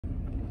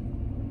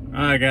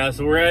Alright guys,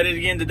 so we're at it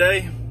again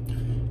today.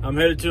 I'm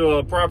headed to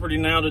a property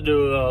now to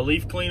do a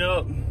leaf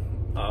cleanup.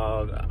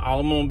 All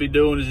I'm going to be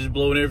doing is just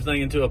blowing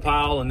everything into a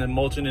pile and then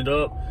mulching it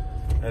up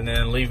and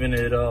then leaving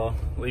it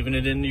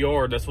in the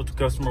yard. That's what the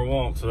customer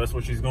wants, so that's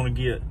what she's going to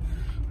get.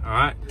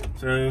 Alright,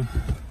 so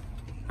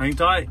hang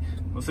tight.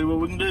 We'll see what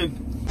we can do.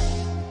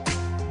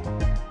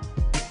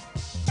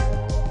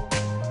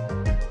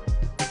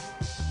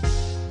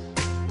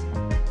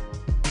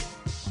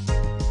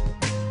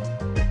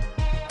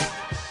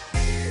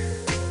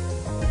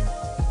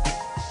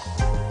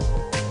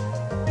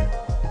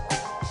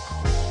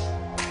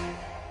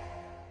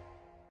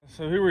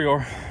 So here we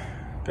are,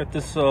 got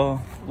this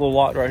little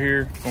lot right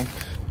here. Gonna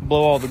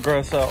blow all the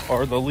grass out,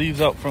 or the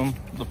leaves out from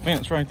the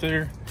fence right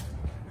there.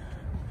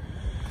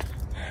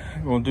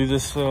 I'm gonna do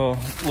this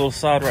little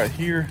side right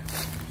here,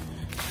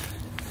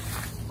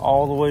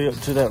 all the way up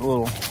to that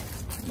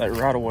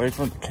right away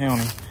from the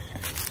county.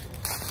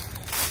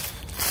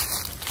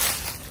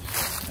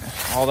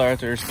 All that right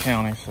there is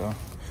county, so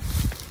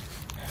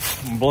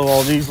I'm gonna blow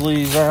all these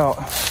leaves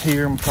out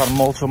here. I'm gonna try to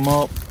mulch them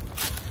up.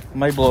 I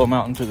may blow them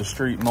out into the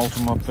street, mulch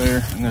them up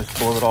there, and just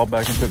blow it all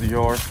back into the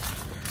yard.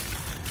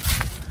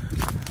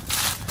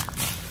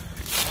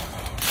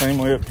 Same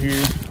way up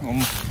here. I'm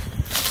gonna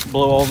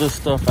blow all this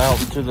stuff out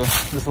into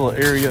this little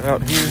area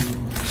out here,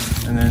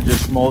 and then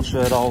just mulch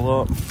that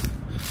all up.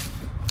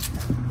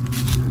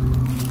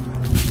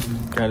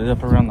 Got it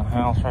up around the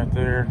house right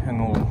there,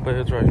 and the little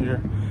beds right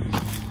here.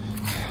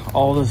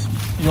 All this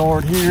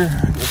yard here,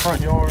 the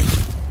front yard.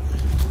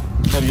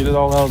 Gotta get it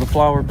all out of the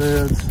flower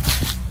beds.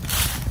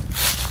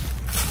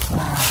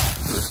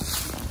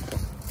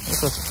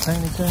 That's a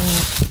tiny cane.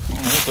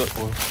 What's that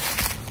for?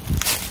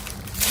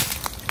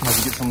 I'm about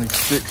to get some of these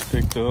sticks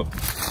picked up.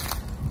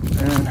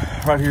 And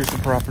right here's the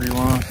property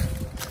line.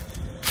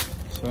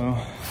 So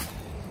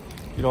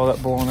get all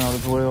that blowing out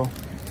as well.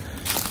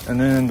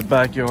 And then the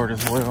backyard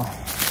as well.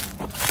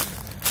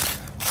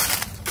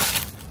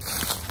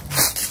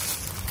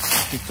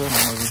 Keep that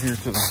on over here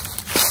to the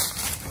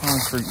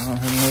concrete and I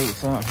have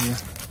notice out here.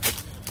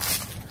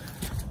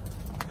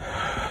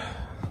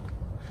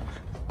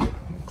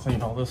 Clean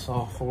all this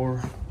off for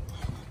her.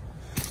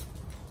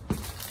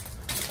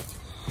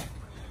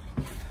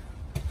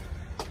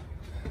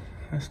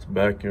 That's the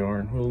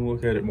backyard. We'll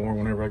look at it more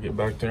whenever I get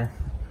back there.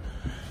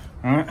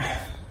 All right.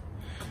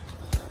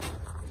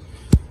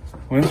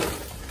 Well,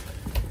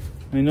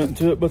 ain't nothing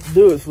to it but to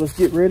do it. So let's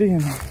get ready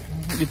and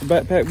get the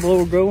backpack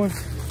blower going.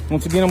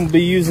 Once again, I'm gonna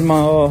be using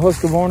my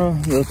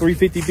Husqvarna, the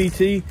 350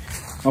 BT.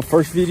 My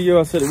first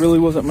video, I said it really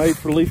wasn't made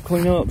for leaf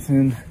cleanups,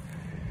 and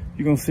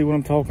you're gonna see what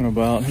I'm talking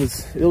about.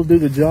 It'll do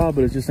the job,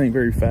 but it just ain't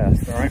very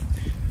fast. All right,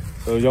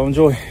 so y'all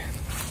enjoy.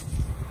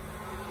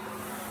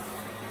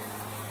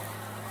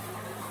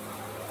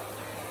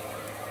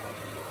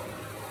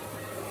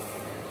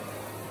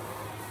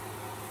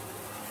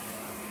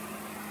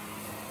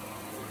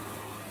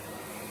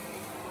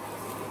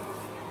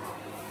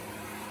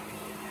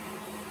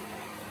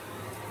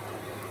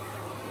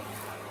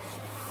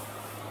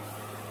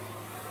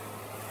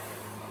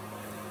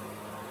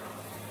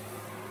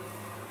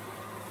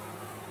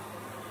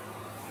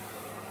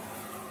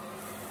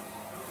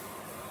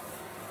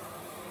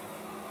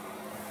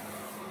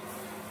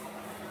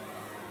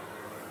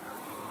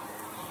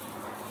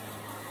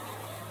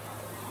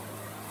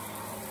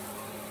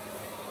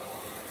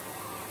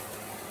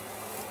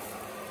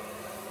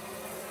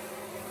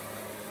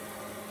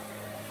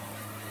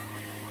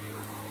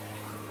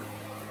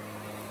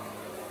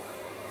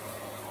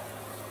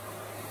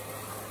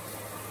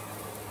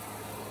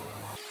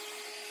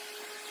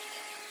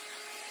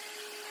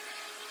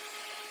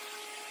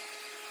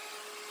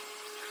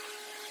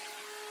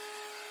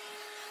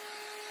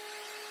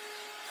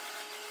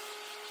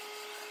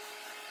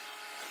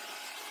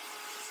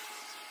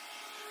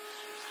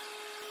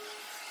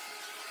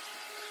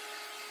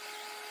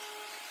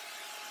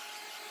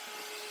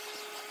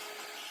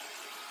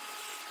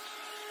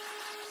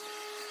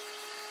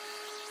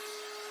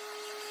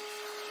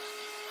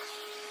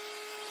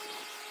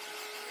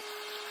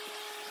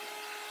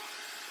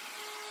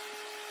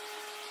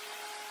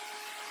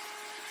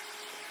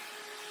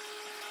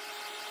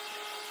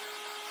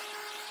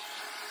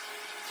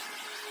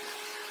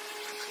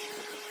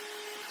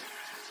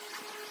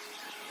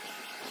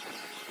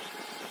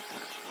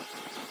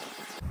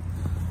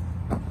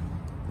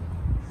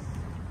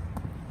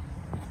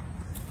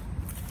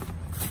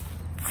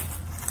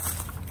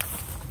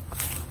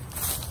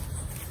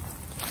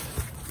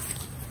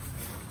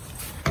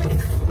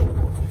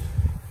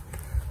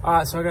 All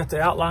right, so I got the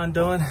outline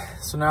done.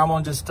 So now I'm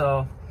gonna just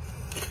I'm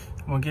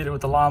gonna get it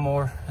with the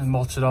lawnmower and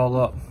mulch it all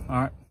up.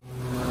 All right.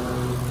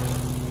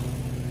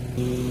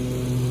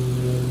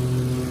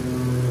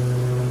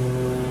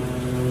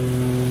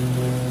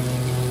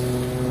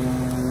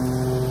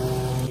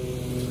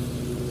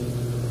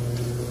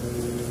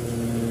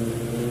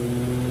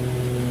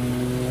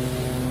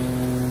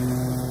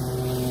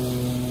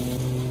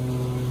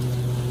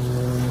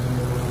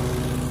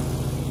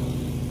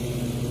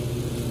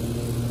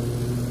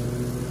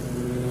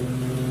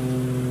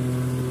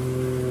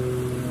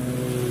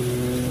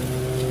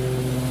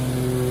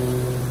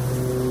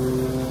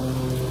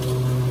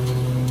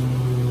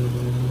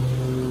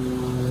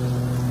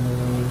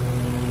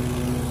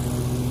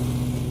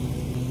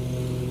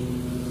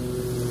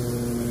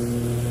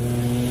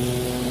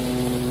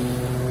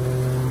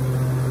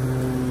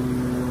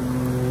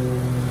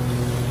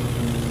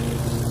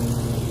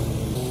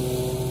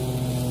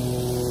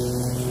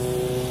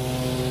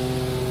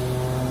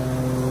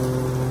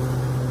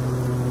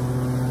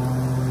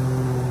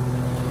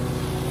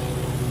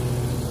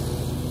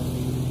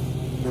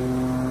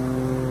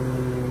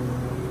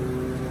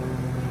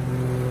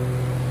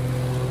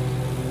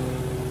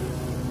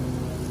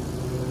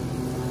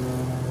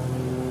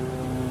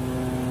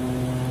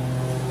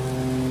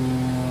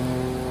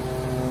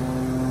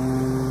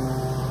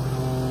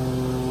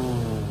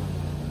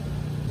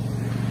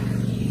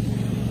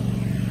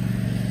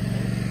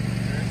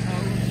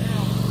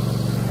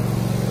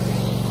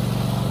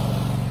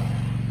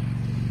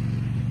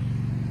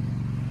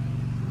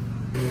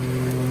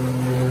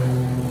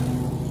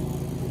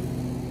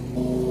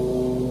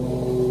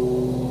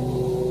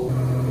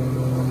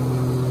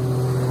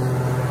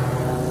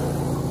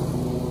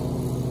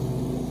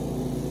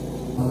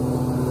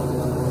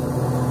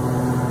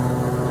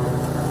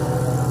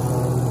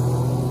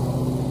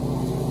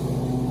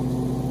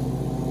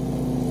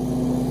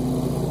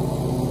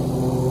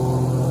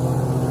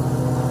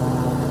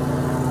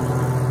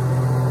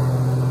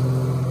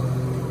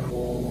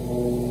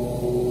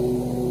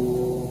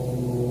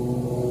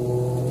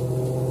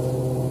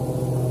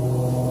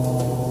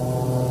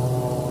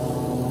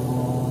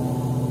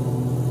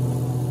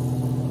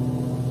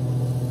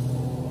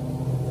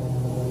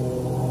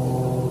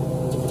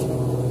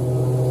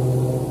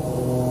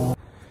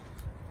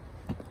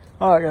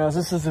 All right, guys,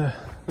 this is the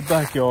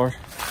backyard.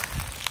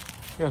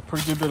 Got a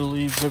pretty good bit of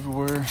leaves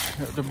everywhere.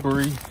 Got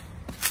debris.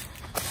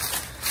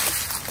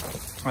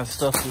 That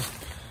stuff is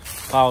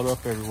piled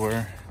up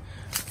everywhere.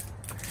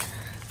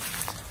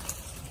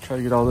 Try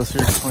to get all this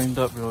here cleaned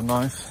up real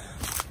nice.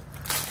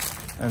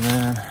 And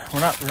then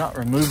we're not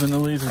removing the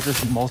leaves. We're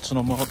just mulching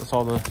them up. That's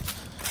all the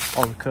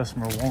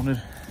customer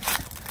wanted.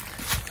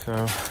 So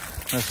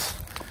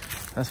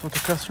that's what the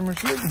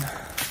customer's getting.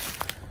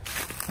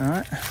 All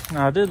right.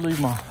 Now I did leave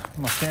my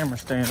camera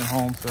staying at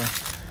home, so I'm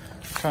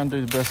trying to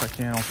do the best I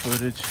can on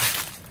footage.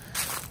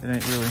 It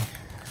ain't really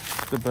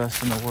the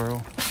best in the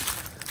world,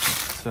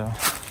 so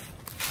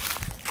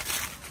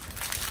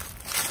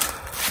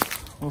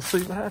we'll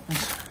see what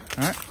happens.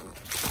 All right.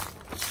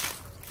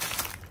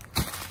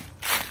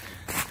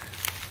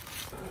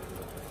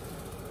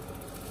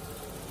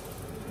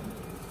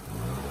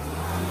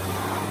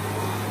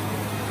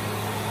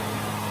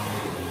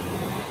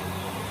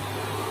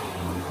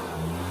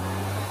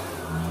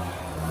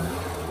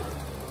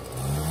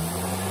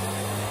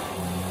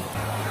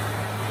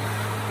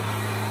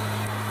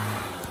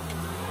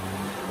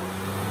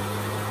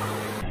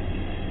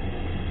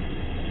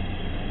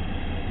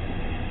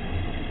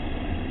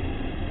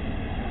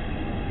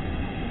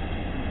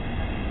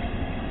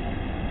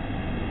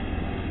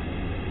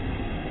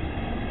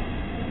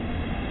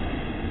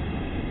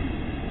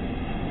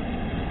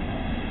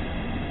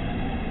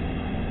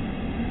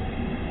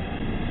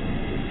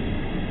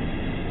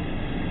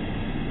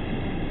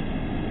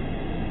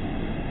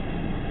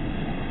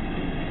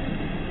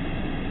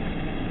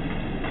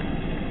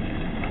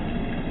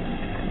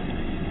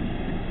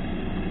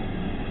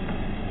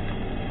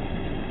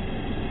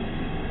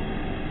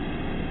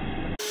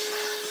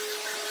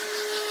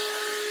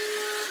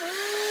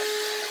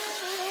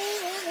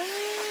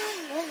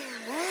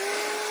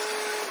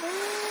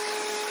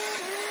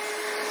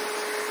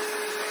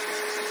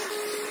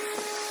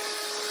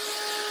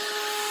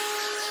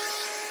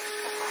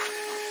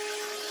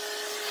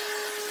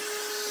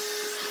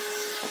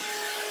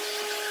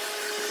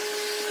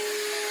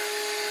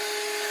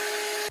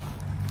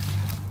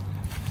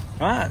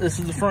 All right, this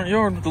is the front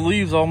yard with the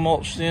leaves all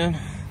mulched in.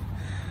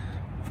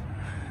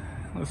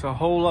 Looks a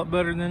whole lot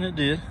better than it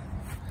did.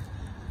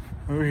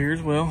 Over here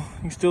as well,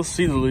 you can still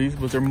see the leaves,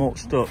 but they're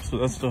mulched up, so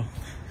that's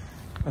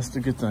the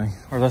good thing,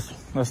 or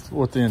that's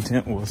what the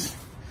intent was.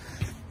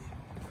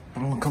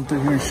 I'm gonna come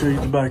through here and show you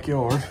the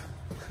backyard.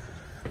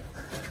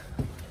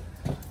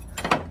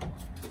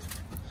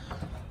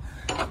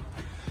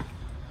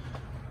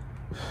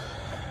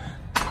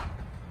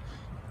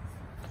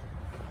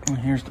 And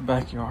here's the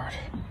backyard.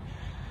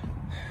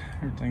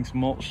 Everything's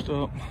mulched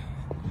up.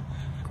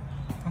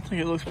 I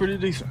think it looks pretty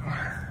decent. All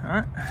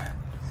right,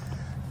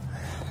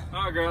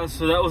 guys.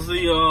 So that was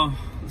the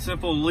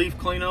simple leaf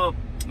cleanup.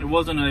 It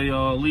wasn't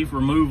a leaf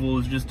removal.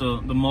 It's just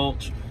the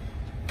mulching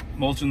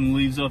the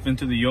leaves up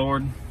into the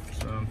yard.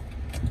 So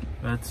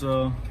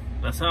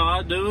that's how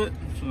I do it.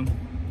 So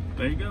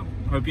there you go.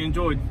 Hope you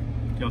enjoyed.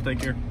 Y'all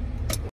take care.